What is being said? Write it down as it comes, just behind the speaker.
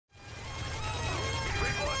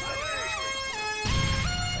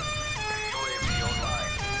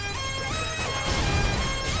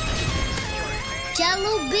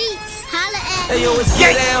Little Beats. Holla at Hey yo, it's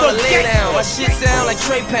get down or lay down. My shit sound like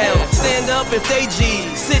Trey Pound. Stand up if they G,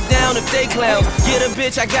 sit down if they clown. Get a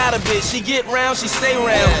bitch, I got a bitch. She get round, she stay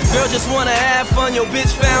round. Girl just wanna have fun, your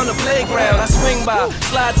bitch found a playground. I swing by,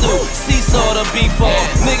 slide through, seesaw the B-fall.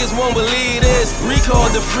 Niggas won't believe this,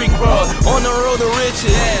 record the freak broad. On the road to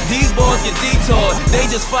riches, these boys get detoured. They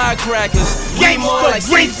just firecrackers, we more like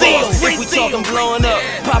C4. If we talking blowing up,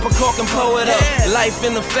 pop a cork and pull it up. Life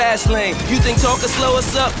in the fast lane, you think talking slow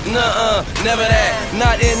us up? Nuh-uh, never that,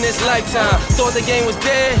 not in this lifetime. Thought the game was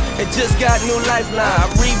dead, it just got new lifeline. I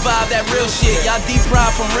revive that real shit, y'all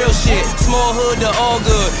deprived from real shit. Small hood to all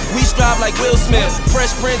good, we strive like Will Smith.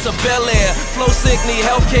 Fresh Prince of Bel-Air, flow sick need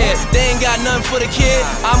healthcare. They ain't got nothing for the kid,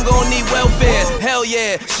 I'm gon' need welfare. Hell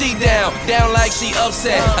yeah, she down, down like she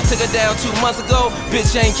upset. I took her down 2 months ago,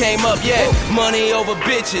 bitch ain't came up yet. Money over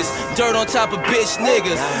bitches, dirt on top of bitch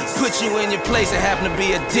niggas. Put you in your place, it happen to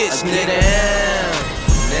be a ditch, nigga.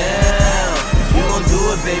 Now, if you gon' do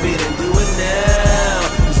it, baby, then do it now.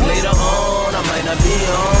 Cause later on, I might not be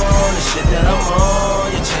on the shit that I'm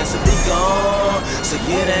on. Your chance to be gone, so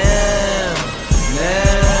get down.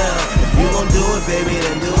 Now, if you gon' do it, baby,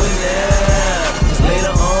 then do it now. Cause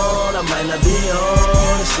later on, I might not be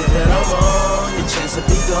on the shit that I'm on. Your chance to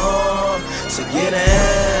be gone, so get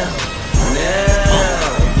down.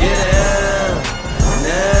 Now, get down.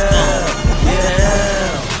 Now, get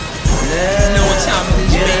down. Now, you know what time it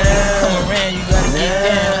is, baby. Come around, you gotta get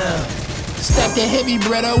down. Stack that heavy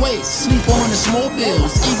bread away, sleep on the small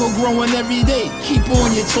bills. Ego growing every day, keep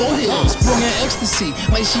on your tall heels. Bringing ecstasy,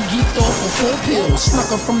 like she geeked off on 4 pills. Snuck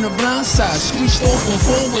her from the blind side, screeched off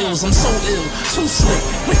on 4 wheels. I'm so ill, too slick,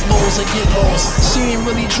 quick balls that get lost. She ain't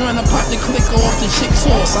really trying to pop the click off the chick's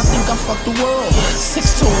horse. I think I fucked the world,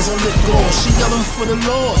 6 tours of lip gloss. She yelling for the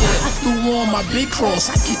Lord, I threw on my big cross.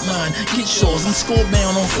 I get mine, get yours, I'm score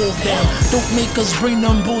bound on 4th down. Don't make us bring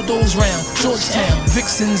them bulldogs round. Georgetown,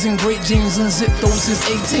 Vixens and great jeans and zip those is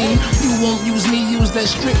 18. You won't use me, use that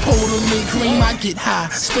strip pole to make cream. I get high,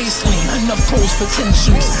 space lean, enough clothes for 10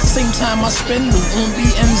 shoes. Same time I spend loot on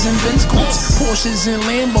BMs and Benz coupes, Porsches and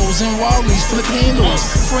Lambos and Rarries flip handles.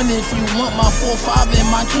 Friend, if you want my 4-5 in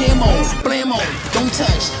my camo, blammo, don't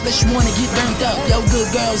touch, unless you wanna get burnt up. Yo, good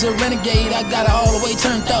girls a renegade, I got it all the way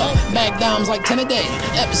turned up. Back dimes like 10 a day,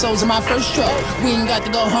 episodes of my first truck. We ain't got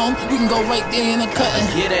to go home, we can go right there in the cut.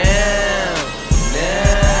 Get down,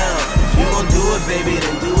 now. If you gon' do it, baby,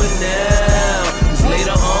 then do it now. Cause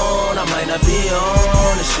later on, I might not be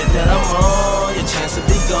on the shit that I'm on. Your chance to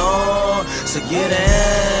be gone, so get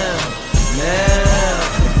down, now.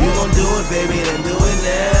 If you gon' do it, baby, then do it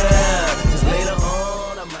now.